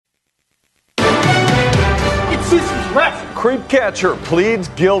ref. Creep catcher pleads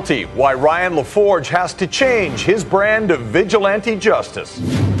guilty. Why Ryan LaForge has to change his brand of vigilante justice.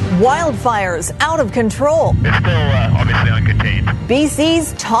 Wildfires out of control. It's still obviously uncontained.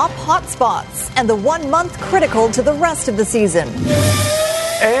 BC's top hotspots and the 1 month critical to the rest of the season.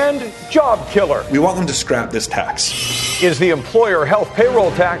 And job killer. We want them to scrap this tax. Is the employer health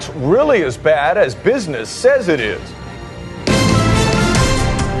payroll tax really as bad as business says it is?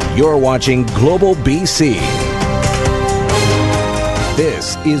 You're watching Global BC.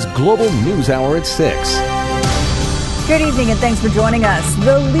 This is Global News Hour at 6. Good evening and thanks for joining us.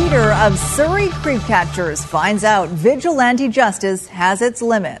 The leader of Surrey Creep Catchers finds out vigilante justice has its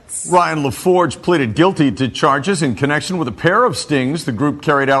limits. Ryan LaForge pleaded guilty to charges in connection with a pair of stings the group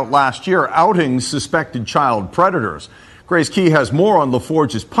carried out last year, outing suspected child predators. Grace Key has more on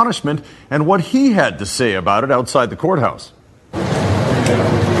LaForge's punishment and what he had to say about it outside the courthouse.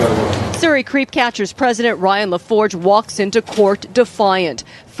 Surrey Creep Catchers President Ryan LaForge walks into court defiant,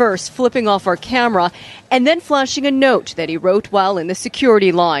 first flipping off our camera and then flashing a note that he wrote while in the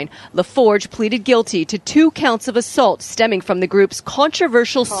security line. LaForge pleaded guilty to 2 counts of assault stemming from the group's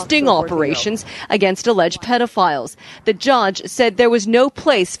controversial sting operations against alleged pedophiles. The judge said there was no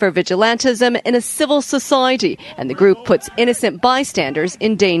place for vigilantism in a civil society, and the group puts innocent bystanders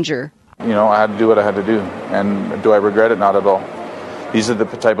in danger. You know, I had to do what I had to do, and do I regret it? Not at all. These are the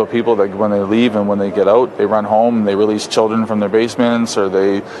type of people that when they leave and when they get out, they run home, they release children from their basements, or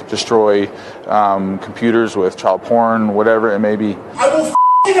they destroy computers with child porn, whatever it may be. I will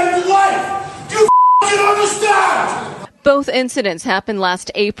end your life. Do you understand? Both incidents happened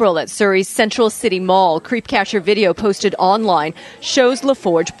last April at Surrey's Central City Mall. Creep catcher video posted online shows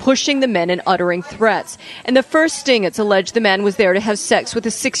LaForge pushing the men and uttering threats. In the first sting, it's alleged the man was there to have sex with a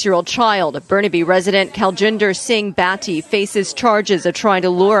 6-year-old child. Burnaby resident Kaljinder Singh Bhatti faces charges of trying to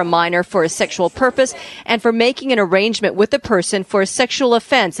lure a minor for a sexual purpose and for making an arrangement with the person for a sexual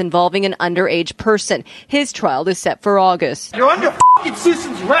offense involving an underage person. His trial is set for August. You're under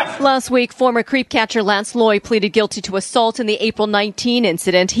citizen's ref. Last week, former creep catcher Lance Lloyd pleaded guilty to assault in the April 19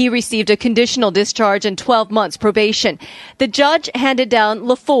 incident. He received a conditional discharge and 12 months probation. The judge handed down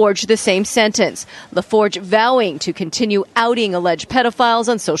LaForge the same sentence. LaForge vowing to continue outing alleged pedophiles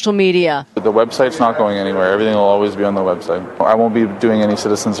on social media. The website's not going anywhere. Everything will always be on the website. I won't be doing any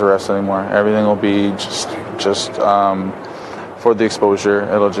citizens arrests anymore. Everything will be just for the exposure.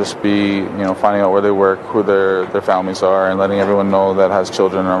 It'll just be, finding out where they work, who their families are, and letting everyone know that has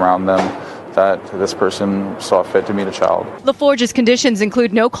children around them that this person saw fit to meet a child. LaForge's conditions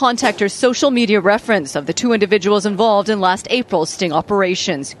include no contact or social media reference of the 2 individuals involved in last April's sting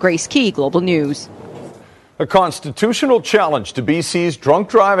operations. Grace Key, Global News. A constitutional challenge to BC's drunk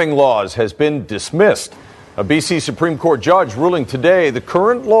driving laws has been dismissed. A BC Supreme Court judge ruling today the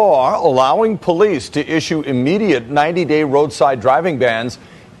current law allowing police to issue immediate 90-day roadside driving bans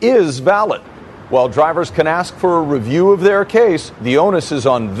is valid. While drivers can ask for a review of their case, the onus is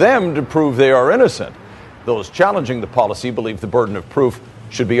on them to prove they are innocent. Those challenging the policy believe the burden of proof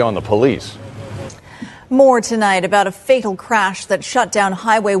should be on the police. More tonight about a fatal crash that shut down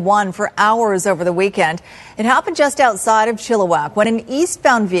Highway 1 for hours over the weekend. It happened just outside of Chilliwack when an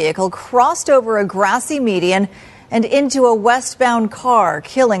eastbound vehicle crossed over a grassy median and into a westbound car,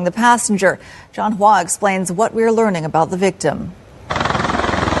 killing the passenger. John Hua explains what we're learning about the victim.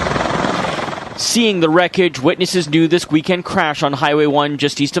 Seeing the wreckage, witnesses knew this weekend crash on Highway 1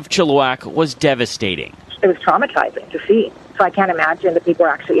 just east of Chilliwack was devastating. It was traumatizing to see, so I can't imagine the people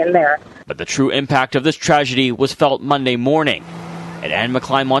actually in there. But the true impact of this tragedy was felt Monday morning at Anne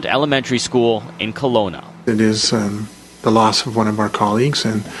McClymont Elementary School in Kelowna. It is the loss of one of our colleagues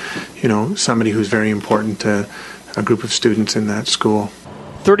and, somebody who's very important to a group of students in that school.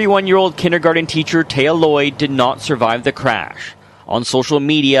 31-year-old kindergarten teacher Taya Lloyd did not survive the crash. On social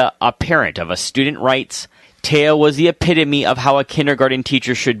media, a parent of a student writes, "Taya was the epitome of how a kindergarten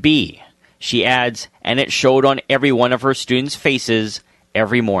teacher should be." She adds, and it showed on every one of her students' faces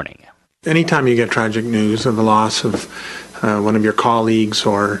every morning. Anytime you get tragic news of the loss of one of your colleagues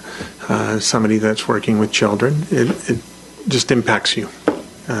or somebody that's working with children, it just impacts you,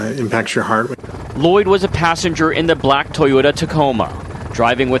 impacts your heart. Lloyd was a passenger in the black Toyota Tacoma,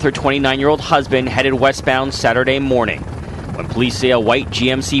 driving with her 29-year-old husband headed westbound Saturday morning, when police say a white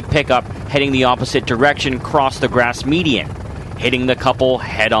GMC pickup heading the opposite direction crossed the grass median, hitting the couple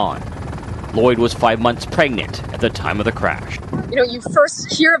head-on. Lloyd was 5 months pregnant at the time of the crash. You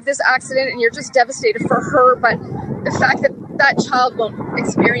first hear of this accident and you're just devastated for her, but the fact that that child won't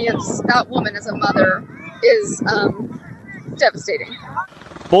experience that woman as a mother is devastating.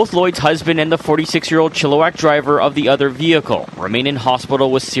 Both Lloyd's husband and the 46-year-old Chilliwack driver of the other vehicle remain in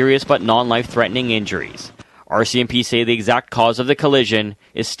hospital with serious but non-life-threatening injuries. RCMP say the exact cause of the collision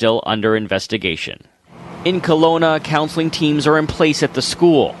is still under investigation. In Kelowna, counseling teams are in place at the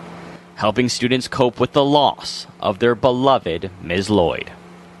school, helping students cope with the loss of their beloved Ms. Lloyd.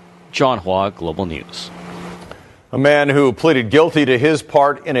 John Hua, Global News. A man who pleaded guilty to his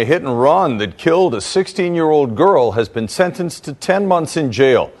part in a hit and run that killed a 16-year-old girl has been sentenced to 10 months in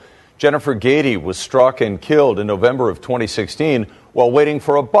jail. Jennifer Gady was struck and killed in November of 2016 while waiting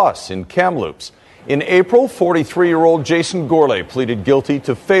for a bus in Kamloops. In April, 43-year-old Jason Gourlay pleaded guilty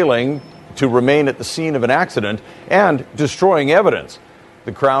to failing to remain at the scene of an accident and destroying evidence.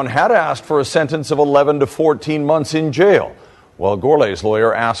 The Crown had asked for a sentence of 11 to 14 months in jail, while Gourlay's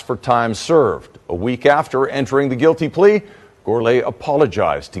lawyer asked for time served. A week after entering the guilty plea, Gourlay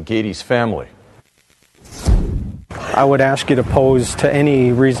apologized to Gady's family. I would ask you to pose to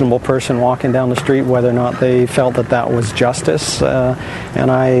any reasonable person walking down the street whether or not they felt that that was justice.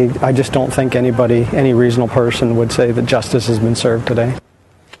 And I just don't think any reasonable person would say that justice has been served today.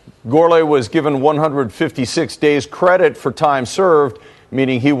 Gourlay was given 156 days credit for time served,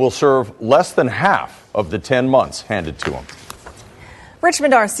 meaning he will serve less than half of the 10 months handed to him.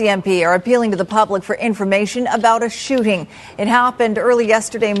 Richmond RCMP are appealing to the public for information about a shooting. It happened early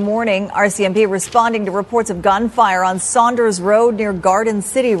yesterday morning. RCMP responding to reports of gunfire on Saunders Road near Garden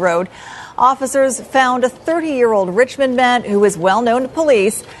City Road. Officers found a 30-year-old Richmond man who is well known to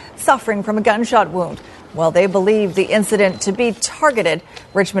police suffering from a gunshot wound. While they believe the incident to be targeted,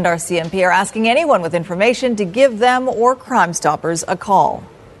 Richmond RCMP are asking anyone with information to give them or Crime Stoppers a call.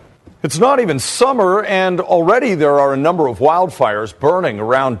 It's not even summer, and already there are a number of wildfires burning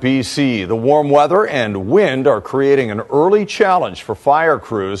around BC. The warm weather and wind are creating an early challenge for fire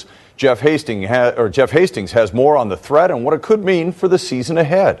crews. Jeff Hastings has more on the threat and what it could mean for the season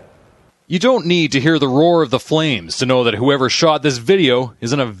ahead. You don't need to hear the roar of the flames to know that whoever shot this video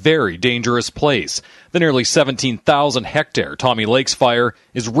is in a very dangerous place. The nearly 17,000 hectare Tommy Lakes fire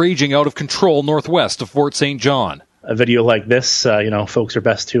is raging out of control northwest of Fort St. John. A video like this, folks are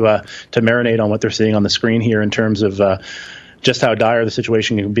best to marinate on what they're seeing on the screen here in terms of just how dire the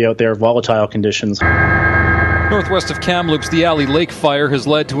situation can be out there, volatile conditions. Northwest of Kamloops, the Alley Lake fire has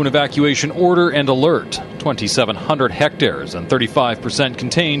led to an evacuation order and alert. 2,700 hectares and 35%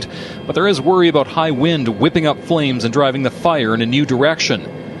 contained, but there is worry about high wind whipping up flames and driving the fire in a new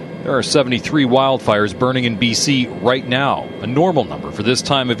direction. There are 73 wildfires burning in BC right now, a normal number for this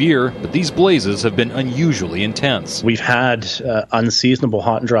time of year, but these blazes have been unusually intense. We've had unseasonable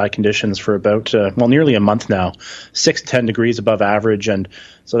hot and dry conditions for about, nearly a month now, 6 to 10 degrees above average, and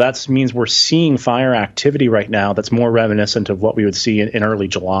so that means we're seeing fire activity right now that's more reminiscent of what we would see in early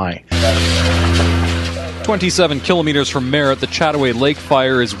July. 27 kilometers from Merritt, the Chattaway Lake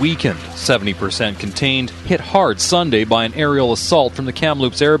fire is weakened, 70% contained, hit hard Sunday by an aerial assault from the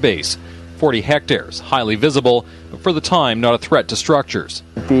Kamloops Air Base. 40 hectares, highly visible, but for the time not a threat to structures.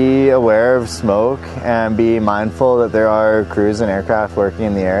 Be aware of smoke and be mindful that there are crews and aircraft working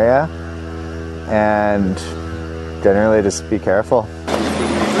in the area, and generally just be careful.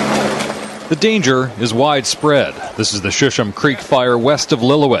 The danger is widespread. This is the Shisham Creek fire west of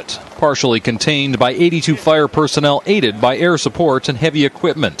Lillooet, partially contained by 82 fire personnel aided by air support and heavy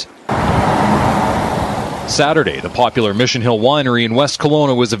equipment. Saturday, the popular Mission Hill Winery in West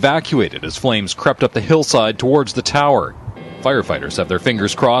Kelowna was evacuated as flames crept up the hillside towards the tower. Firefighters have their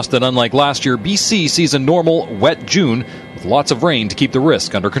fingers crossed that unlike last year, BC sees a normal, wet June with lots of rain to keep the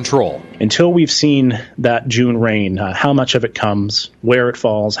risk under control. Until we've seen that June rain, how much of it comes, where it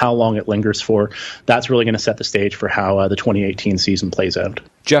falls, how long it lingers for, that's really going to set the stage for how the 2018 season plays out.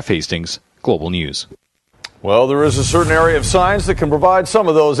 Jeff Hastings, Global News. Well, there is a certain area of science that can provide some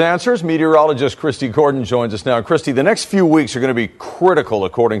of those answers. Meteorologist Christy Gordon joins us now. Christy, the next few weeks are going to be critical,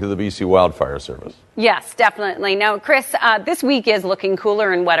 according to the BC Wildfire Service. Yes, definitely. Now, Chris, this week is looking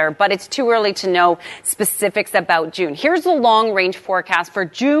cooler and wetter, but it's too early to know specifics about June. Here's the long-range forecast for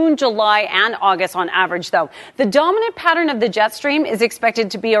June, July, and August on average, though. The dominant pattern of the jet stream is expected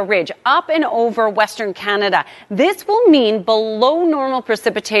to be a ridge up and over Western Canada. This will mean below normal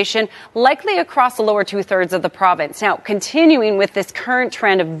precipitation, likely across the lower two-thirds of the province. Now, continuing with this current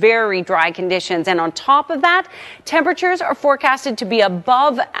trend of very dry conditions, and on top of that, temperatures are forecasted to be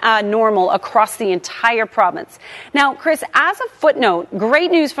above normal across the entire province. Now, Chris, as a footnote,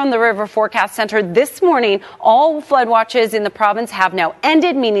 great news from the River Forecast Center this morning. All flood watches in the province have now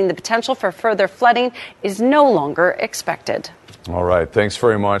ended, meaning the potential for further flooding is no longer expected. All right. Thanks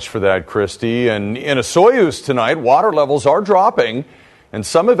very much for that, Christy. And in Osoyoos tonight, water levels are dropping, and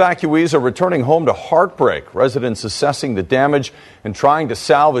some evacuees are returning home to heartbreak. Residents assessing the damage and trying to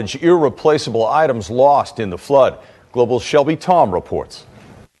salvage irreplaceable items lost in the flood. Global's Shelby Tom reports.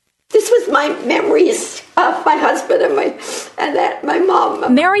 This was my memories of my husband and my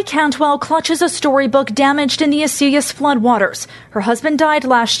mom. Mary Cantwell clutches a storybook damaged in the Osoyoos floodwaters. Her husband died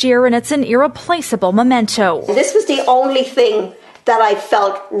last year, and it's an irreplaceable memento. This was the only thing that I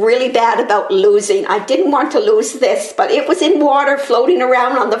felt really bad about losing. I didn't want to lose this, but it was in water floating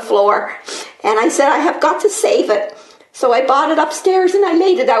around on the floor. And I said, I have got to save it. So I bought it upstairs and I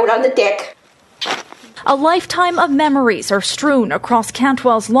laid it out on the deck. A lifetime of memories are strewn across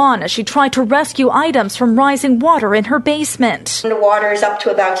Cantwell's lawn as she tried to rescue items from rising water in her basement. The water is up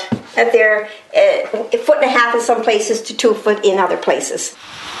to about a foot and a half in some places to 2 foot in other places.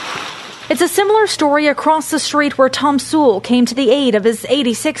 It's a similar story across the street where Tom Sewell came to the aid of his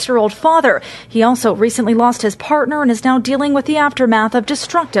 86-year-old father. He also recently lost his partner and is now dealing with the aftermath of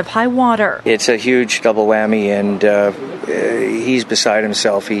destructive high water. It's a huge double whammy, and he's beside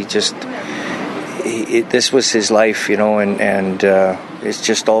himself. This was his life, and it's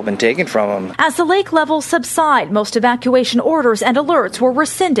just all been taken from him. As the lake levels subside, most evacuation orders and alerts were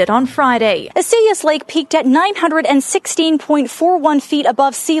rescinded on Friday. Osoyoos Lake peaked at 916.41 feet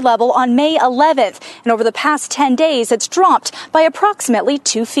above sea level on May 11th, and over the past 10 days, it's dropped by approximately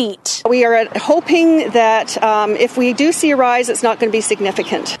 2 feet. We are hoping that if we do see a rise, it's not going to be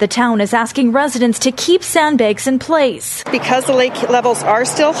significant. The town is asking residents to keep sandbags in place. Because the lake levels are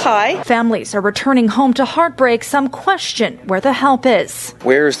still high, families are returning home to heartbreak. Some question where the help is.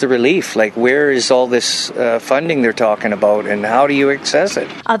 Where is the relief? Where is all this funding they're talking about, and how do you access it?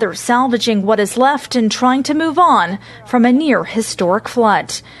 Others salvaging what is left and trying to move on from a near-historic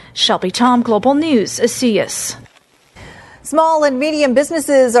flood. Shelby Tom, Global News, Osoyoos. Small and medium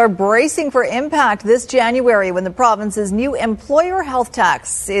businesses are bracing for impact this January when the province's new employer health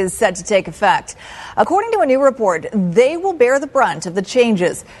tax is set to take effect. According to a new report, they will bear the brunt of the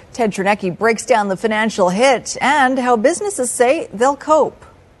changes. Ted Chernecki breaks down the financial hit and how businesses say they'll cope.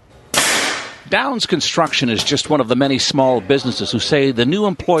 Downs Construction is just one of the many small businesses who say the new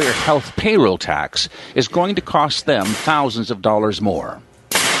employer health payroll tax is going to cost them thousands of dollars more.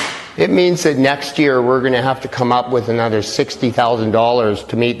 It means that next year we're going to have to come up with another $60,000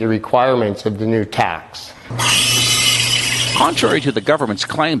 to meet the requirements of the new tax. Contrary to the government's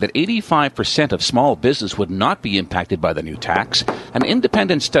claim that 85% of small business would not be impacted by the new tax, an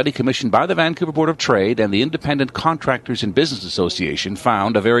independent study commissioned by the Vancouver Board of Trade and the Independent Contractors and Business Association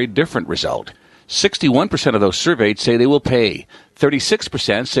found a very different result. 61% of those surveyed say they will pay.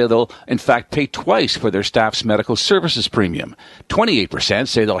 36% say they'll, in fact, pay twice for their staff's medical services premium. 28%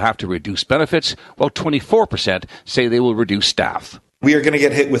 say they'll have to reduce benefits, while 24% say they will reduce staff. We are going to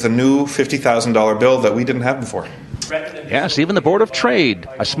get hit with a new $50,000 bill that we didn't have before. Yes, even the Board of Trade,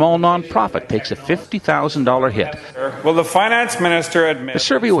 a small nonprofit, takes a $50,000 hit. Well, the finance minister admits... The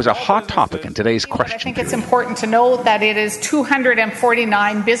survey was a hot topic in today's question. I think it's important to note that it is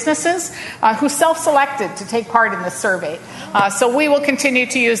 249 businesses who self-selected to take part in this survey. So we will continue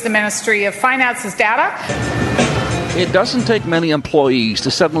to use the Ministry of Finance's data. It doesn't take many employees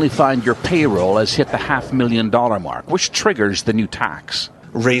to suddenly find your payroll has hit the $500,000 mark, which triggers the new tax.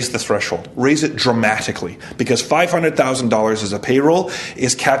 Raise the threshold. Raise it dramatically, because $500,000 as a payroll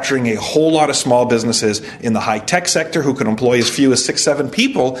is capturing a whole lot of small businesses in the high-tech sector who can employ as few as 6-7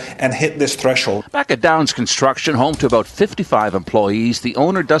 people and hit this threshold. Back at Downs Construction, home to about 55 employees, the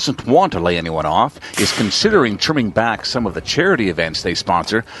owner doesn't want to lay anyone off, is considering trimming back some of the charity events they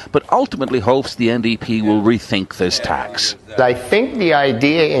sponsor, but ultimately hopes the NDP will rethink this tax. I think the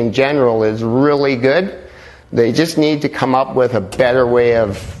idea in general is really good. They just need to come up with a better way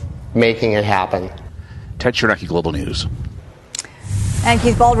of making it happen. Ted Chernecki, Global News. And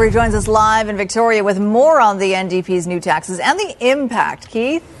Keith Baldry joins us live in Victoria with more on the NDP's new taxes and the impact.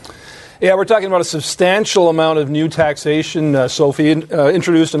 Keith? Yeah, we're talking about a substantial amount of new taxation, Sophie,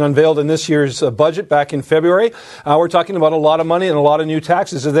 introduced and unveiled in this year's budget back in February. We're talking about a lot of money and a lot of new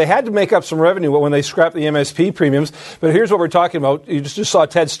taxes. They had to make up some revenue when they scrapped the MSP premiums. But here's what we're talking about. You just saw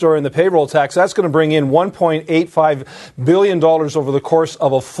Ted's story in the payroll tax. That's going to bring in $1.85 billion over the course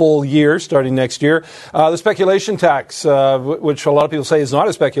of a full year, starting next year. The speculation tax, which a lot of people say is not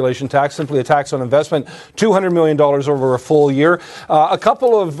a speculation tax, simply a tax on investment, $200 million over a full year. A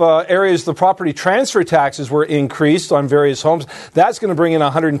couple of areas. The property transfer taxes were increased on various homes. That's going to bring in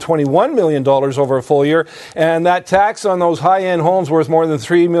 $121 million over a full year. And that tax on those high-end homes worth more than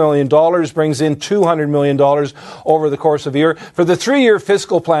 $3 million brings in $200 million over the course of a year. For the 3-year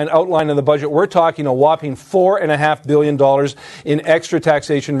fiscal plan outlined in the budget, we're talking a whopping $4.5 billion in extra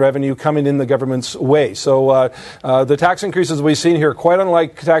taxation revenue coming in the government's way. So the tax increases we've seen here, quite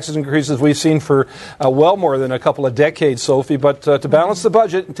unlike taxes increases we've seen for well more than a couple of decades, Sophie. But to balance the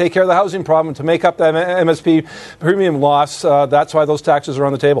budget and take care of the housing problem, to make up that MSP premium loss. That's why those taxes are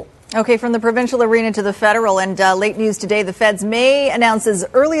on the table. Okay, from the provincial arena to the federal, and late news today, the feds may announce as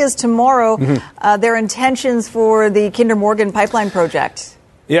early as tomorrow their intentions for the Kinder Morgan pipeline project.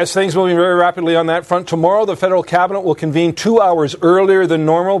 Yes, things moving very rapidly on that front. Tomorrow, the federal cabinet will convene 2 hours earlier than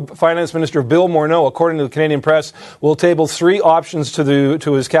normal. Finance Minister Bill Morneau, according to the Canadian Press, will table 3 options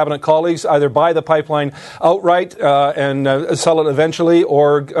to his cabinet colleagues: either buy the pipeline outright and sell it eventually,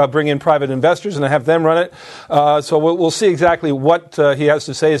 or bring in private investors and have them run it. So we'll see exactly what he has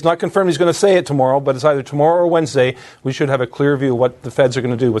to say. It's not confirmed he's going to say it tomorrow, but it's either tomorrow or Wednesday. We should have a clear view of what the feds are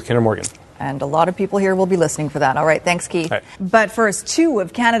going to do with Kinder Morgan. And a lot of people here will be listening for that. All right, thanks, Keith. Right. But first, 2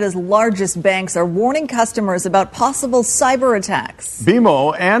 of Canada's largest banks are warning customers about possible cyber attacks.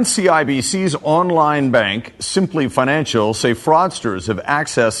 BMO and CIBC's online bank, Simply Financial, say fraudsters have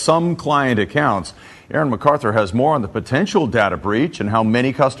accessed some client accounts. Aaron MacArthur has more on the potential data breach and how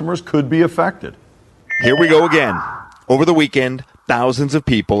many customers could be affected. Here we go again. Over the weekend, thousands of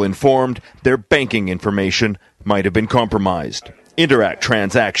people informed their banking information might have been compromised. Interac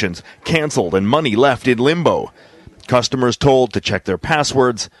transactions canceled and money left in limbo. Customers told to check their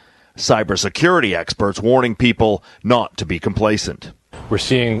passwords. Cybersecurity experts warning people not to be complacent. We're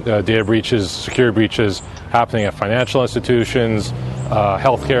seeing data breaches, security breaches happening at financial institutions,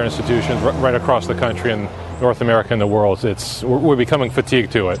 healthcare institutions right across the country and North America and the world. We're becoming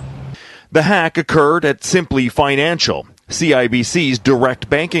fatigued to it. The hack occurred at Simply Financial, CIBC's direct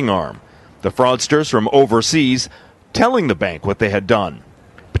banking arm. The fraudsters from overseas telling the bank what they had done.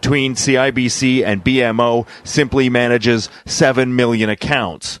 Between CIBC and BMO, Simply manages 7 million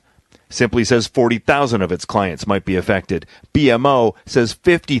accounts. Simply says 40,000 of its clients might be affected. BMO says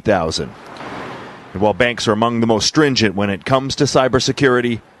 50,000. And while banks are among the most stringent when it comes to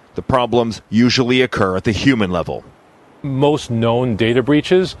cybersecurity, the problems usually occur at the human level. Most known data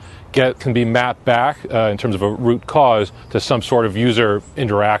breaches can be mapped back in terms of a root cause to some sort of user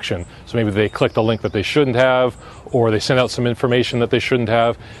interaction. So maybe they clicked a link that they shouldn't have, or they sent out some information that they shouldn't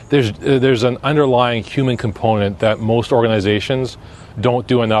have. There's an underlying human component that most organizations don't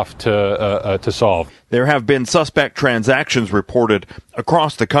do enough to solve. There have been suspect transactions reported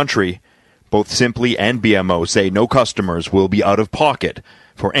across the country. Both Simply and BMO say no customers will be out of pocket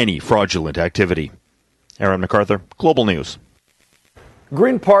for any fraudulent activity. Aaron MacArthur, Global News.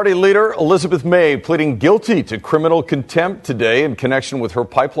 Green Party leader Elizabeth May pleading guilty to criminal contempt today in connection with her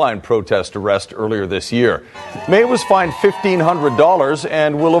pipeline protest arrest earlier this year. May was fined $1,500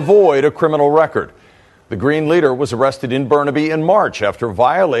 and will avoid a criminal record. The Green leader was arrested in Burnaby in March after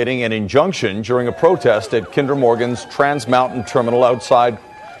violating an injunction during a protest at Kinder Morgan's Trans Mountain Terminal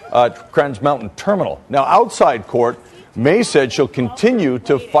Now, outside court, May said she'll continue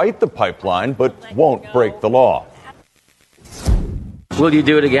to fight the pipeline but won't break the law. Will you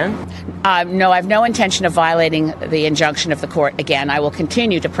do it again? No, I have no intention of violating the injunction of the court again. I will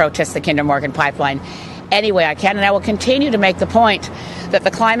continue to protest the Kinder Morgan pipeline any way I can, and I will continue to make the point that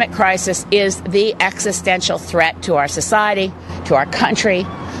the climate crisis is the existential threat to our society, to our country,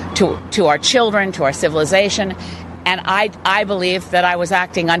 to our children, to our civilization, and I believe that I was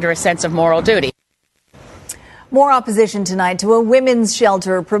acting under a sense of moral duty. More opposition tonight to a women's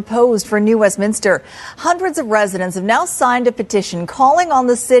shelter proposed for New Westminster. Hundreds of residents have now signed a petition calling on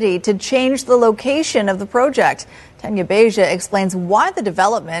the city to change the location of the project. Tanya Beja explains why the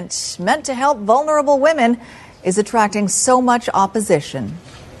development, meant to help vulnerable women, is attracting so much opposition.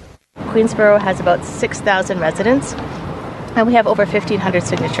 Queensborough has about 6,000 residents, and we have over 1,500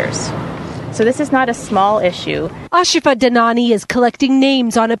 signatures. So this is not a small issue. Ashifa Danani is collecting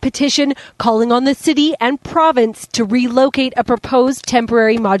names on a petition calling on the city and province to relocate a proposed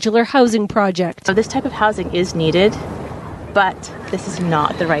temporary modular housing project. So this type of housing is needed, but this is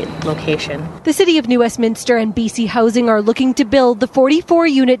not the right location. The City of New Westminster and BC Housing are looking to build the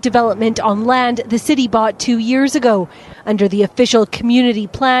 44-unit development on land the city bought 2 years ago. Under the official community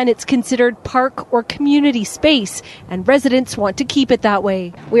plan, it's considered park or community space, and residents want to keep it that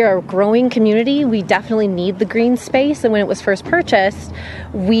way. We are a growing community. We definitely need the green space, and when it was first purchased,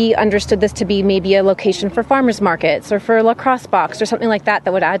 we understood this to be maybe a location for farmers markets or for a lacrosse box or something like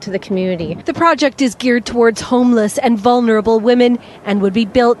that would add to the community. The project is geared towards homeless and vulnerable women and would be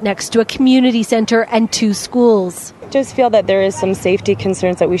built next to a community centre and 2 schools. Just feel that there is some safety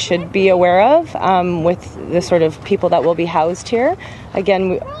concerns that we should be aware of with the sort of people that will be housed here.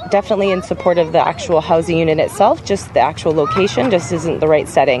 Again, definitely in support of the actual housing unit itself, just the actual location just isn't the right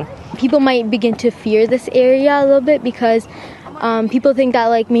setting. People might begin to fear this area a little bit because People think that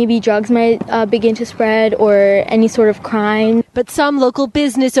like maybe drugs might begin to spread or any sort of crime. But some local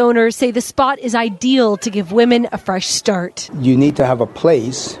business owners say the spot is ideal to give women a fresh start. You need to have a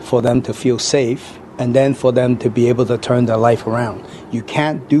place for them to feel safe and then for them to be able to turn their life around. You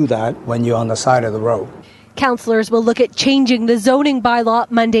can't do that when you're on the side of the road. Councillors will look at changing the zoning bylaw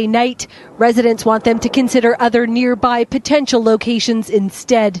Monday night. Residents want them to consider other nearby potential locations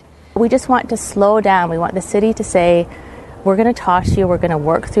instead. We just want to slow down. We want the city to say, we're going to talk to you, we're going to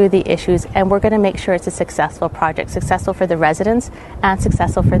work through the issues, and we're going to make sure it's a successful project, successful for the residents and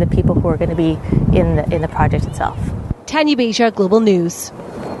successful for the people who are going to be in the project itself. Tanya Beja, Global News.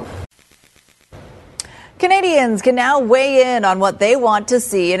 Canadians can now weigh in on what they want to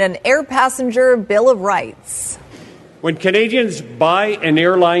see in an air passenger Bill of Rights. When Canadians buy an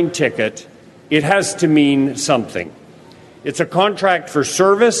airline ticket, it has to mean something. It's a contract for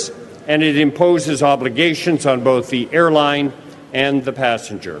service, and it imposes obligations on both the airline and the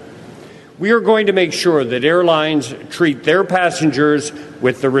passenger. We are going to make sure that airlines treat their passengers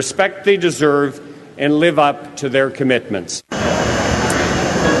with the respect they deserve and live up to their commitments.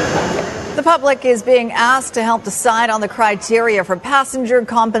 The public is being asked to help decide on the criteria for passenger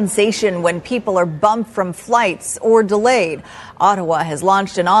compensation when people are bumped from flights or delayed. Ottawa has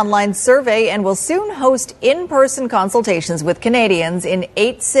launched an online survey and will soon host in-person consultations with Canadians in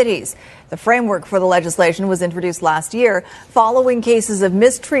 8 cities. The framework for the legislation was introduced last year following cases of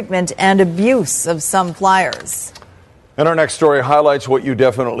mistreatment and abuse of some flyers. And our next story highlights what you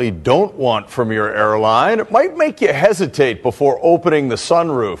definitely don't want from your airline. It might make you hesitate before opening the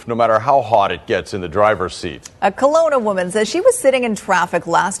sunroof, no matter how hot it gets in the driver's seat. A Kelowna woman says she was sitting in traffic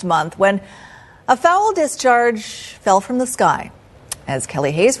last month when a foul discharge fell from the sky. As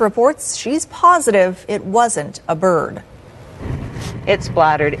Kelly Hayes reports, she's positive it wasn't a bird. It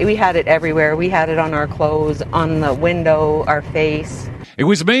splattered. We had it everywhere. We had it on our clothes, on the window, our face. It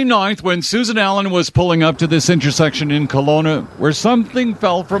was May 9th when Susan Allen was pulling up to this intersection in Kelowna where something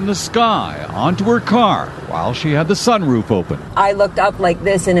fell from the sky onto her car while she had the sunroof open. I looked up like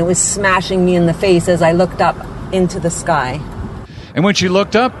this and it was smashing me in the face as I looked up into the sky. And when she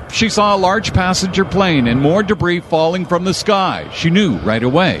looked up, she saw a large passenger plane and more debris falling from the sky. She knew right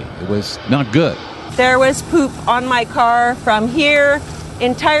away it was not good. There was poop on my car from here,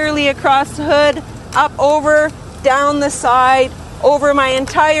 entirely across the hood, up over, down the side, over my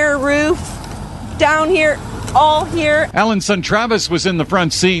entire roof, down here, all here. Alan's son Travis was in the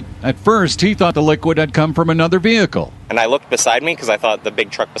front seat. At first, he thought the liquid had come from another vehicle. And I looked beside me because I thought the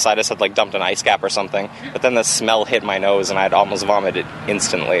big truck beside us had dumped an ice cap or something. But then the smell hit my nose and I'd almost vomited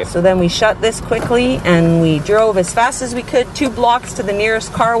instantly. So then we shut this quickly and we drove as fast as we could 2 blocks to the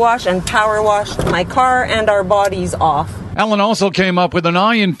nearest car wash and power washed my car and our bodies off. Alan also came up with an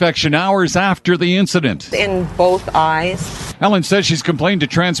eye infection hours after the incident. In both eyes. Alan says she's complained to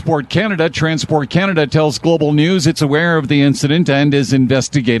Transport Canada. Transport Canada tells Global News it's aware of the incident and is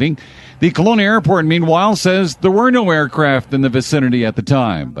investigating. The Kelowna Airport, meanwhile, says there were no aircraft in the vicinity at the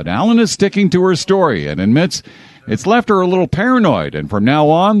time. But Alan is sticking to her story and admits it's left her a little paranoid. And from now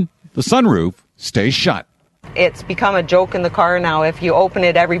on, the sunroof stays shut. It's become a joke in the car now. If you open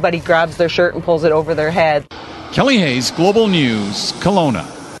it, everybody grabs their shirt and pulls it over their head. Kelly Hayes, Global News, Kelowna.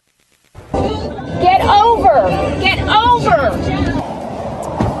 Get over! Get over!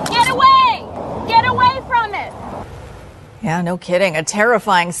 Get away! Get away from it! Yeah, no kidding. A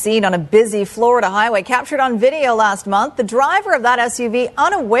terrifying scene on a busy Florida highway captured on video last month. The driver of that SUV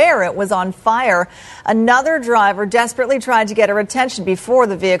unaware it was on fire. Another driver desperately tried to get her attention before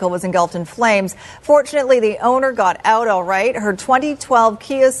the vehicle was engulfed in flames. Fortunately, the owner got out all right. Her 2012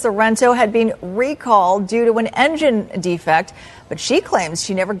 Kia Sorento had been recalled due to an engine defect, but she claims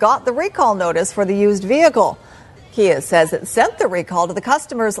she never got the recall notice for the used vehicle. Kia says it sent the recall to the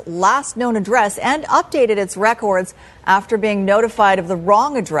customer's last known address and updated its records after being notified of the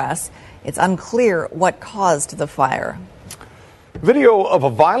wrong address. It's unclear what caused the fire. Video of a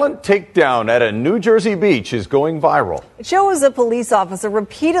violent takedown at a New Jersey beach is going viral. It shows a police officer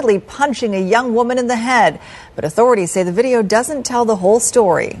repeatedly punching a young woman in the head, but authorities say the video doesn't tell the whole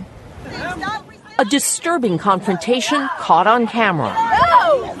story. A disturbing confrontation caught on camera.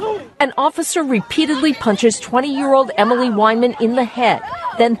 An officer repeatedly punches 20-year-old Emily Weinman in the head,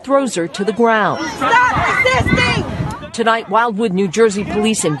 then throws her to the ground. Stop resisting! Tonight, Wildwood, New Jersey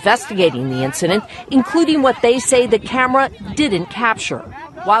police investigating the incident, including what they say the camera didn't capture.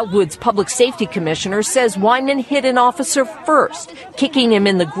 Wildwood's public safety commissioner says Weinman hit an officer first, kicking him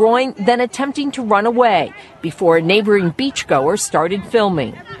in the groin, then attempting to run away before a neighboring beachgoer started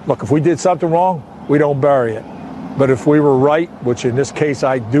filming. Look, if we did something wrong, we don't bury it. But if we were right, which in this case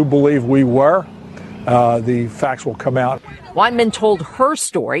I do believe we were, the facts will come out. Weinman told her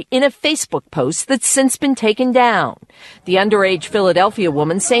story in a Facebook post that's since been taken down. The underage Philadelphia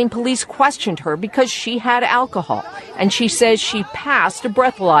woman saying police questioned her because she had alcohol, and she says she passed a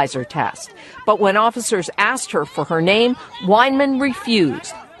breathalyzer test. But when officers asked her for her name, Weinman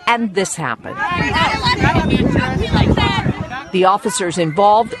refused, and this happened. The officers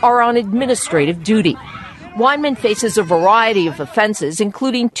involved are on administrative duty. Weinman faces a variety of offenses,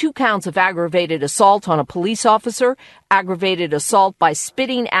 including 2 counts of aggravated assault on a police officer, aggravated assault by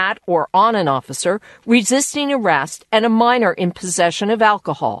spitting at or on an officer, resisting arrest, and a minor in possession of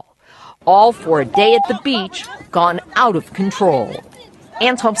alcohol. All for a day at the beach gone out of control.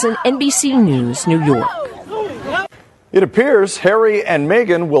 Ann Thompson, NBC News, New York. It appears Harry and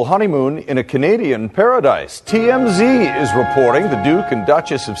Meghan will honeymoon in a Canadian paradise. TMZ is reporting the Duke and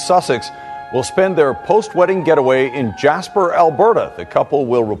Duchess of Sussex will spend their post-wedding getaway in Jasper, Alberta. The couple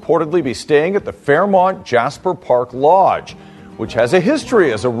will reportedly be staying at the Fairmont Jasper Park Lodge, which has a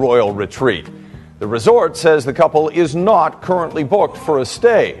history as a royal retreat. The resort says the couple is not currently booked for a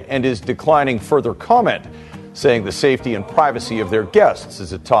stay and is declining further comment, saying the safety and privacy of their guests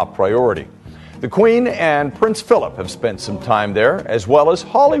is a top priority. The Queen and Prince Philip have spent some time there, as well as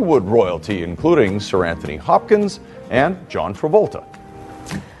Hollywood royalty, including Sir Anthony Hopkins and John Travolta.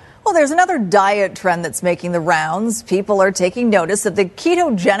 Well, there's another diet trend that's making the rounds. People are taking notice of the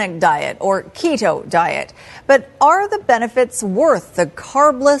ketogenic diet, or keto diet. But are the benefits worth the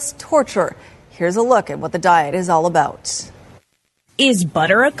carbless torture? Here's a look at what the diet is all about. Is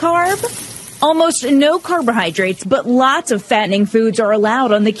butter a carb? Almost no carbohydrates, but lots of fattening foods are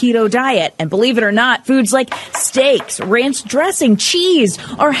allowed on the keto diet. And believe it or not, foods like steaks, ranch dressing, cheese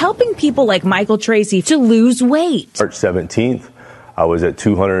are helping people like Michael Tracy to lose weight. March 17th. I was at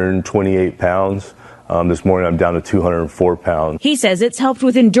 228 pounds. This morning, I'm down to 204 pounds. He says it's helped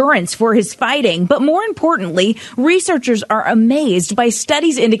with endurance for his fighting. But more importantly, researchers are amazed by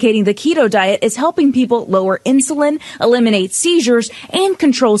studies indicating the keto diet is helping people lower insulin, eliminate seizures, and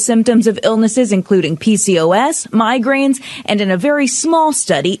control symptoms of illnesses including PCOS, migraines, and in a very small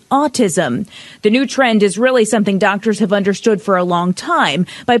study, autism. The new trend is really something doctors have understood for a long time.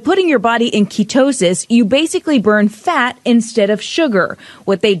 By putting your body in ketosis, you basically burn fat instead of sugar.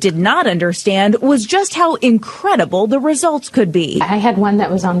 What they did not understand was just how incredible the results could be. I had one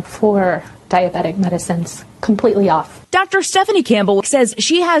that was on 4 diabetic medicines, completely off. Dr. Stephanie Campbell says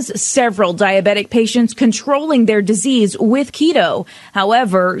she has several diabetic patients controlling their disease with keto.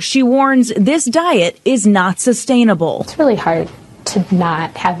 However, she warns this diet is not sustainable. It's really hard to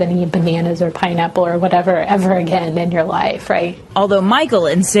not have any bananas or pineapple or whatever ever again in your life, right? Although Michael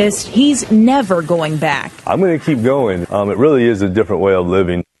insists he's never going back. I'm going to keep going. It really is a different way of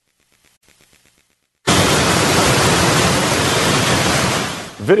living.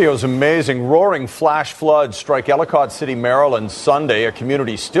 Video's amazing. Roaring flash floods strike Ellicott City, Maryland Sunday, a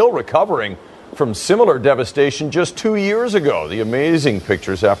community still recovering from similar devastation just 2 years ago. The amazing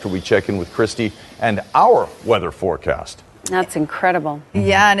pictures after we check in with Christy and our weather forecast. That's incredible.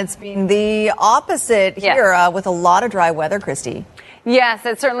 Yeah, and it's been the opposite here with a lot of dry weather, Christy. Yes,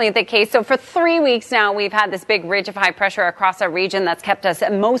 it's certainly the case. So for 3 weeks now, we've had this big ridge of high pressure across our region that's kept us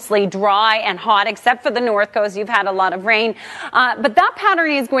mostly dry and hot, except for the north coast. You've had a lot of rain. But that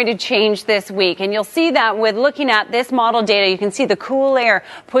pattern is going to change this week. And you'll see that with looking at this model data, you can see the cool air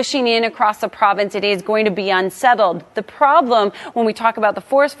pushing in across the province. It is going to be unsettled. The problem when we talk about the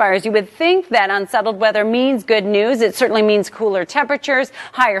forest fires, you would think that unsettled weather means good news. It certainly means cooler temperatures,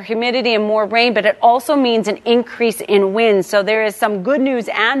 higher humidity, and more rain. But it also means an increase in wind. So there is some good news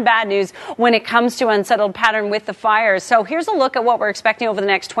and bad news when it comes to unsettled pattern with the fires. So here's a look at what we're expecting over the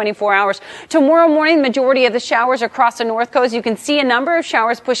next 24 hours. Tomorrow morning, the majority of the showers across the north coast. You can see a number of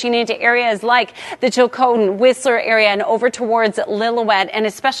showers pushing into areas like the Chilcotin, Whistler area and over towards Lillooet, and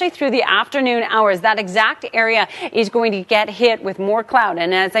especially through the afternoon hours. That exact area is going to get hit with more cloud.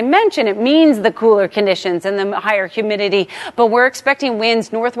 And as I mentioned, it means the cooler conditions and the higher humidity. But we're expecting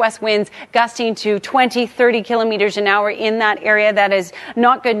winds, northwest winds, gusting to 20, 30 kilometers an hour in that area. That is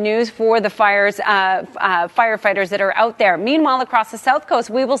not good news for the firefighters that are out there. Meanwhile, across the south coast,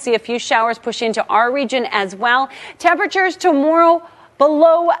 we will see a few showers push into our region as well. Temperatures tomorrow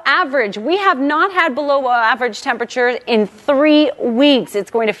below average. We have not had below average temperatures in 3 weeks. It's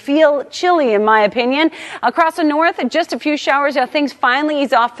going to feel chilly, in my opinion. Across the north, just a few showers. Things finally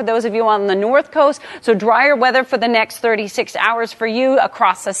ease off for those of you on the north coast. So drier weather for the next 36 hours for you.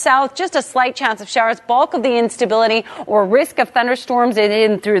 Across the south, just a slight chance of showers. Bulk of the instability or risk of thunderstorms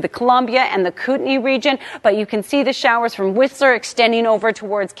in through the Columbia and the Kootenay region. But you can see the showers from Whistler extending over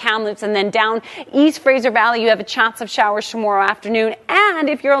towards Kamloops and then down East Fraser Valley. You have a chance of showers tomorrow afternoon And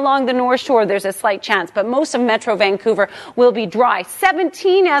if you're along the North Shore, there's a slight chance. But most of Metro Vancouver will be dry.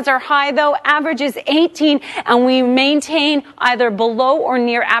 17 as our high, though. Average is 18. And we maintain either below or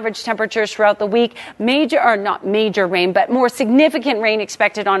near average temperatures throughout the week. Not major rain, but more significant rain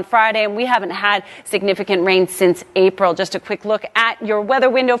expected on Friday. And we haven't had significant rain since April. Just a quick look at your weather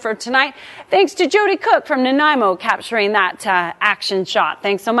window for tonight. Thanks to Jody Cook from Nanaimo capturing that action shot.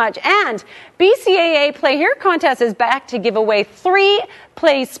 Thanks so much. And BCAA Play Here contest is back to give away 3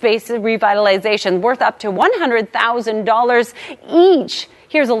 play space revitalization worth up to $100,000 each.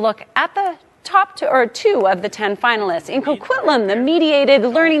 Here's a look at the top 2 of the 10 finalists. In Coquitlam, the Mediated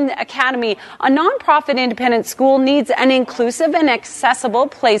Learning Academy, a nonprofit independent school, needs an inclusive and accessible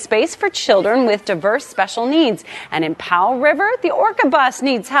play space for children with diverse special needs. And in Powell River, the Orca Bus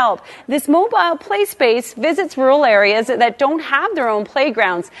needs help. This mobile play space visits rural areas that don't have their own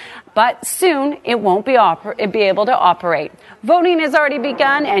playgrounds. But soon it won't be able to operate. Voting has already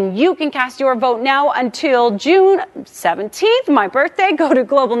begun, and you can cast your vote now until June 17th, my birthday. Go to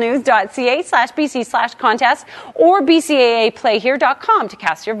globalnews.ca/BC/contest or bcaaplayhere.com to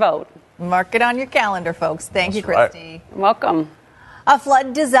cast your vote. Mark it on your calendar, folks. Thank you, Christy. Right. Welcome. A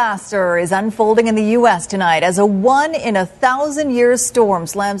flood disaster is unfolding in the U.S. tonight as a 1-in-1,000-year storm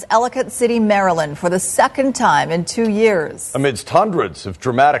slams Ellicott City, Maryland for the second time in 2 years. Amidst hundreds of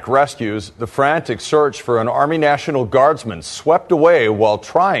dramatic rescues, the frantic search for an Army National Guardsman swept away while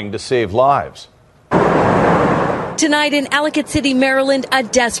trying to save lives. Tonight in Ellicott City, Maryland, a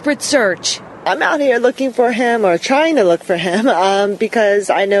desperate search. I'm out here looking for him, or trying to look for him,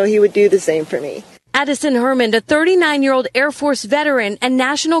 because I know he would do the same for me. Addison Herman, a 39-year-old Air Force veteran and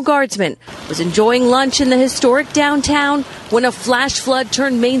National Guardsman, was enjoying lunch in the historic downtown when a flash flood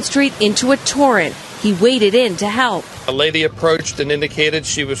turned Main Street into a torrent. He waded in to help. A lady approached and indicated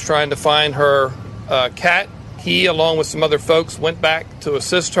she was trying to find her cat. He, along with some other folks, went back to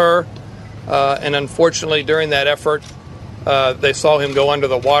assist her. And unfortunately, during that effort, they saw him go under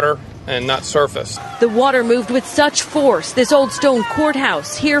the water and not surface. The water moved with such force, this old stone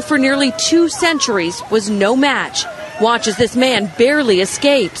courthouse, here for nearly 2 centuries, was no match. Watch as this man barely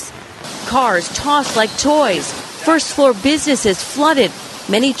escapes. Cars tossed like toys. First-floor businesses flooded.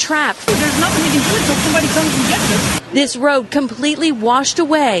 Many trapped. There's nothing we can do until somebody comes and gets us. This road completely washed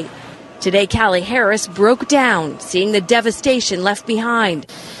away. Today, Callie Harris broke down, seeing the devastation left behind.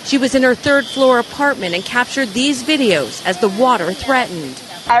 She was in her 3rd-floor apartment and captured these videos as the water threatened.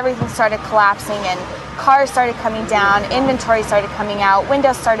 Everything started collapsing and cars started coming down, inventory started coming out,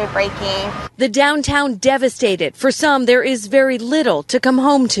 windows started breaking. The downtown devastated. For some, there is very little to come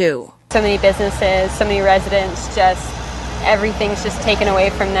home to. So many businesses, so many residents, everything's just taken away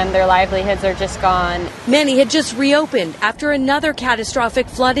from them. Their livelihoods are just gone. Many had just reopened after another catastrophic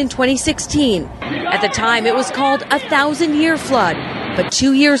flood in 2016. At the time, it was called a 1,000-year flood. But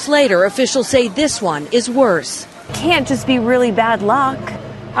 2 years later, officials say this one is worse. Can't just be really bad luck.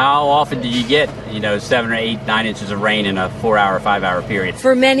 How often do you get, 7 or 8, 9 inches of rain in a 4-hour, 5-hour period?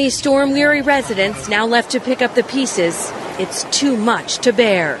 For many storm-weary residents now left to pick up the pieces, it's too much to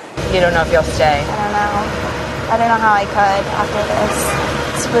bear. You don't know if you'll stay? I don't know how I could after this.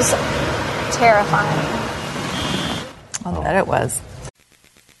 This was terrifying. I bet it was.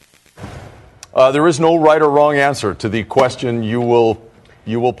 There is no right or wrong answer to the question you will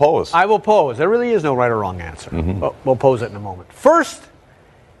pose. I will pose. There really is no right or wrong answer. But we'll pose it in a moment. First,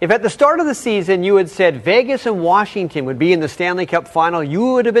 if at the start of the season you had said Vegas and Washington would be in the Stanley Cup final,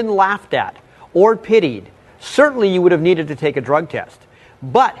 you would have been laughed at or pitied. Certainly you would have needed to take a drug test.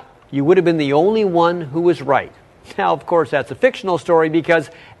 But you would have been the only one who was right. Now, of course, that's a fictional story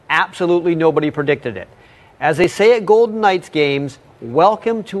because absolutely nobody predicted it. As they say at Golden Knights games,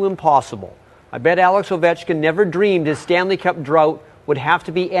 welcome to impossible. I bet Alex Ovechkin never dreamed his Stanley Cup drought would have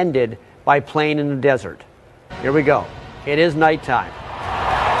to be ended by playing in the desert. Here we go. It is nighttime.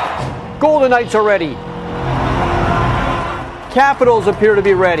 Golden Knights are ready. Capitals appear to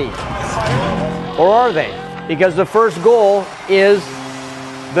be ready. Or are they? Because the first goal is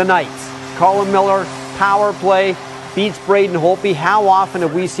the Knights. Colin Miller, power play, beats Braden Holtby. How often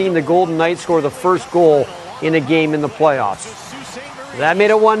have we seen the Golden Knights score the first goal in a game in the playoffs? That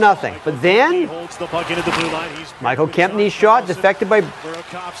made it 1-0. But then, Michael Kempny's shot deflected by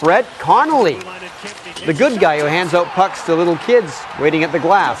Brett Connolly, the good guy who hands out pucks to little kids waiting at the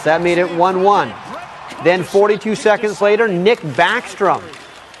glass. That made it 1-1. Then 42 seconds later, Nick Backstrom.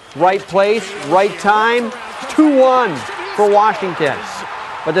 Right place, right time, 2-1 for Washington.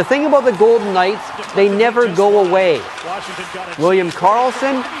 But the thing about the Golden Knights, they never go away. William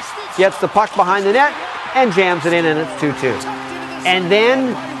Karlsson gets the puck behind the net and jams it in, and it's 2-2. And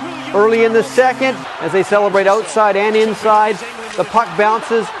then, early in the second, as they celebrate outside and inside, The puck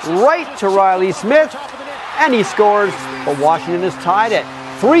bounces right to Riley Smith, and he scores, but Washington is tied at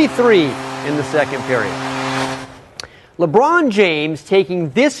 3-3 in the second period. LeBron James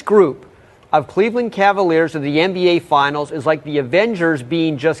taking this group of Cleveland Cavaliers to the NBA Finals is like the Avengers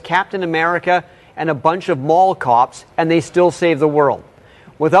being just Captain America and a bunch of mall cops, and they still save the world.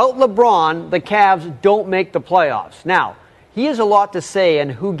 Without LeBron, the Cavs don't make the playoffs. Now, he has a lot to say in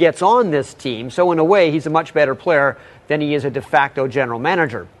who gets on this team, so in a way, he's a much better player than he is a de facto general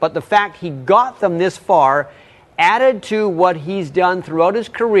manager. But the fact he got them this far, added to what he's done throughout his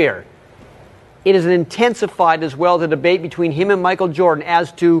career, it has intensified as well the debate between him and Michael Jordan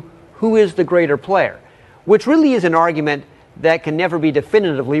as to who is the greater player, which really is an argument that can never be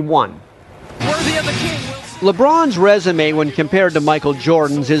definitively won. LeBron's resume when compared to Michael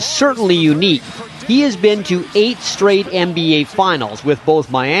Jordan's is certainly unique. He has been to 8 straight NBA Finals with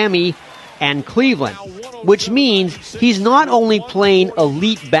both Miami and Cleveland, which means he's not only playing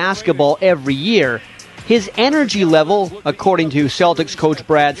elite basketball every year, his energy level, according to Celtics coach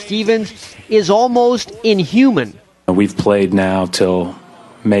Brad Stevens, is almost inhuman. We've played now till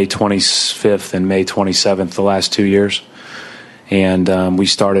May 25th and May 27th the last 2 years, and we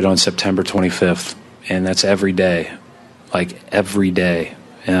started on September 25th, and that's every day,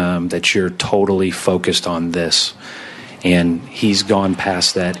 that you're totally focused on this, and he's gone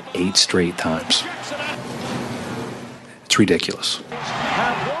past that 8 straight times. It's ridiculous.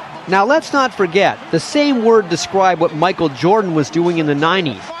 Now let's not forget, the same word described what Michael Jordan was doing in the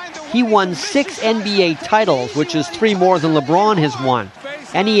 90s. He won 6 NBA titles, which is 3 more than LeBron has won.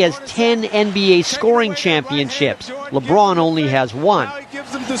 And he has 10 NBA scoring championships. LeBron only has 1.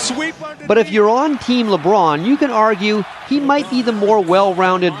 But if you're on Team LeBron, you can argue he might be the more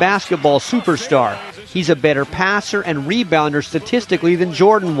well-rounded basketball superstar. He's a better passer and rebounder statistically than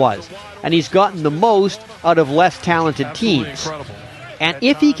Jordan was. And he's gotten the most out of less talented teams. And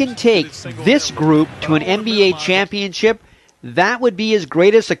if he can take this group to an NBA championship, that would be his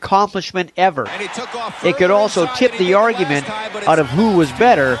greatest accomplishment ever. It could also tip the argument out of who was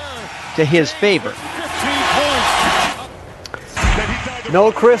better to his favor.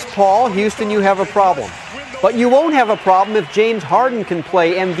 No Chris Paul. Houston, you have a problem. But you won't have a problem if James Harden can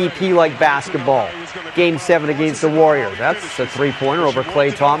play MVP-like basketball. Game 7 against the Warriors. That's a 3-pointer over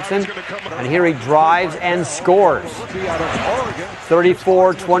Klay Thompson. And here he drives and scores.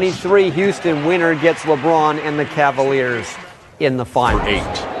 34-23, Houston winner gets LeBron and the Cavaliers in the final.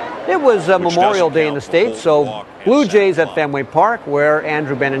 It was Memorial Day in the States, so Blue Jays at Fenway Park, where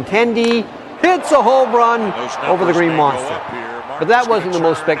Andrew Benintendi hits a home run over the Green Monster. But that wasn't the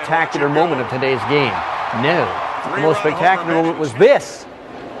most spectacular moment of today's game. No. The most spectacular moment was this.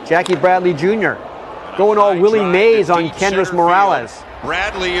 Jackie Bradley Jr. going all Willie Mays on Kendrys Morales.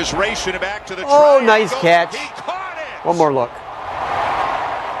 Bradley is racing back to the Oh, nice catch. One more look.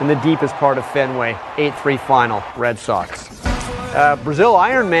 In the deepest part of Fenway, 8-3 final, Red Sox. Brazil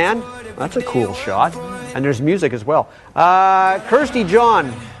Ironman, that's a cool shot. And there's music as well. Kirsty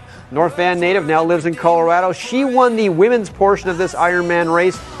John, North Van native, now lives in Colorado. She won the women's portion of this Ironman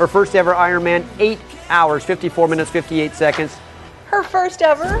race. Her first ever Ironman, 8 hours, 54 minutes, 58 seconds. Her first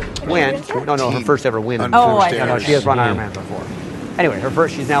ever? Win. No, her first ever win. Oh, No, she has run Ironman before. Anyway,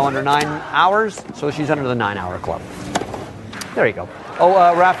 she's now under 9 hours, so she's under the 9-hour club. There you go.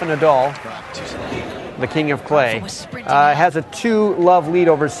 Rafa Nadal, the king of clay, has a 2-love lead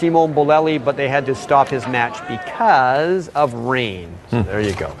over Simone Bolelli, but they had to stop his match because of rain. So there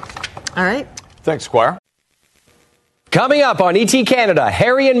you go. All right. Thanks, Squire. Coming up on ET Canada,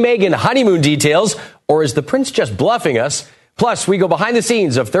 Harry and Meghan honeymoon details, or is the prince just bluffing us? Plus, we go behind the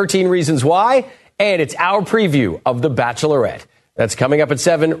scenes of 13 Reasons Why, and it's our preview of The Bachelorette. That's coming up at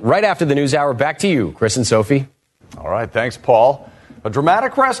 7, right after the news hour. Back to you, Chris and Sophie. All right, thanks, Paul. A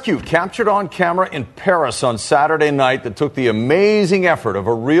dramatic rescue captured on camera in Paris on Saturday night that took the amazing effort of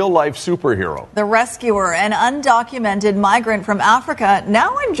a real-life superhero. The rescuer, an undocumented migrant from Africa,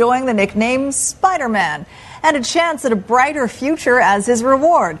 now enjoying the nickname Spider-Man and a chance at a brighter future as his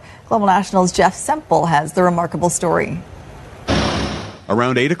reward. Global National's Jeff Semple has the remarkable story.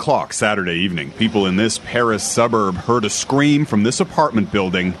 Around 8 o'clock Saturday evening, people in this Paris suburb heard a scream from this apartment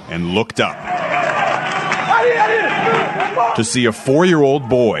building and looked up to see a 4-year-old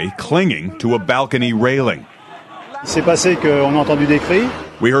boy clinging to a balcony railing.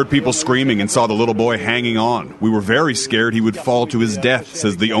 We heard people screaming and saw the little boy hanging on. We were very scared he would fall to his death,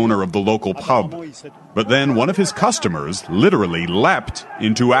 says the owner of the local pub. But then one of his customers literally leapt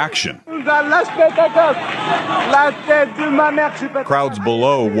into action. Crowds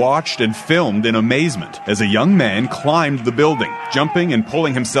below watched and filmed in amazement as a young man climbed the building, jumping and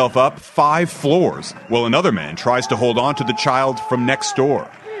pulling himself up 5 floors, while another man tries to hold on to the child from next door.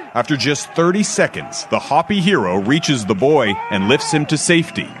 After just 30 seconds, the hoppy hero reaches the boy and lifts him to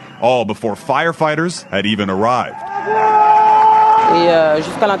safety, all before firefighters had even arrived.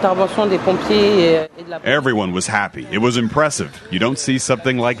 Everyone was happy. It was impressive. You don't see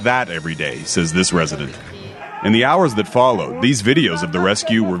something like that every day, says this resident. In the hours that followed, these videos of the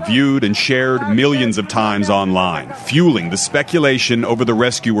rescue were viewed and shared millions of times online, fueling the speculation over the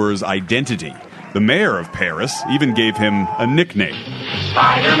rescuer's identity. The mayor of Paris even gave him a nickname,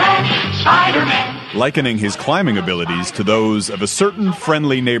 Spider-Man, Spider-Man, likening his climbing abilities to those of a certain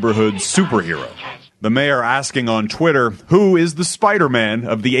friendly neighborhood superhero. The mayor asking on Twitter, who is the Spider-Man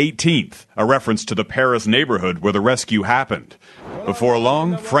of the 18th, a reference to the Paris neighborhood where the rescue happened. Before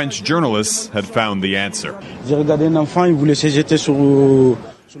long, French journalists had found the answer.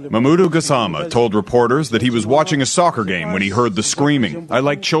 Mamoudou Gassama told reporters that he was watching a soccer game when he heard the screaming. I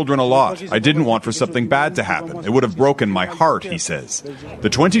like children a lot. I didn't want for something bad to happen. It would have broken my heart, he says. The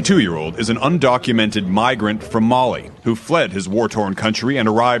 22-year-old is an undocumented migrant from Mali who fled his war-torn country and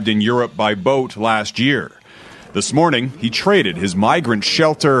arrived in Europe by boat last year. This morning, he traded his migrant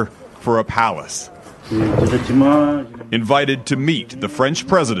shelter for a palace. Invited to meet the French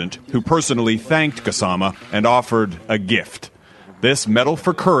president, who personally thanked Gassama and offered a gift. This medal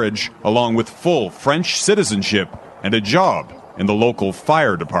for courage, along with full French citizenship and a job in the local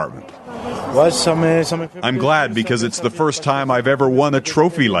fire department. I'm glad because it's the first time I've ever won a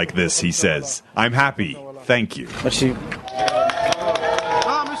trophy like this, he says. I'm happy. Thank you.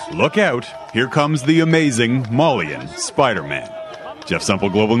 Look out. Here comes the amazing Malian Spider-Man. Jeff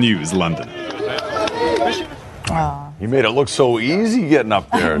Semple, Global News, London. You made it look so easy getting up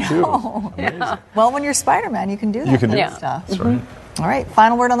there, too. Yeah. Well, when you're Spider-Man, you can do that. You can do stuff. That's right. All right,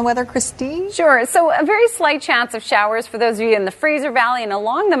 final word on the weather, Christine? Sure. So a very slight chance of showers for those of you in the Fraser Valley and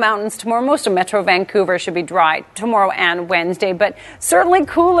along the mountains tomorrow. Most of Metro Vancouver should be dry tomorrow and Wednesday, but certainly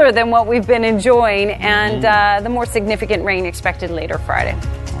cooler than what we've been enjoying, and the more significant rain expected later Friday.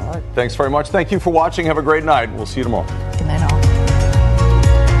 All right. Thanks very much. Thank you for watching. Have a great night. We'll see you tomorrow. Good night, all.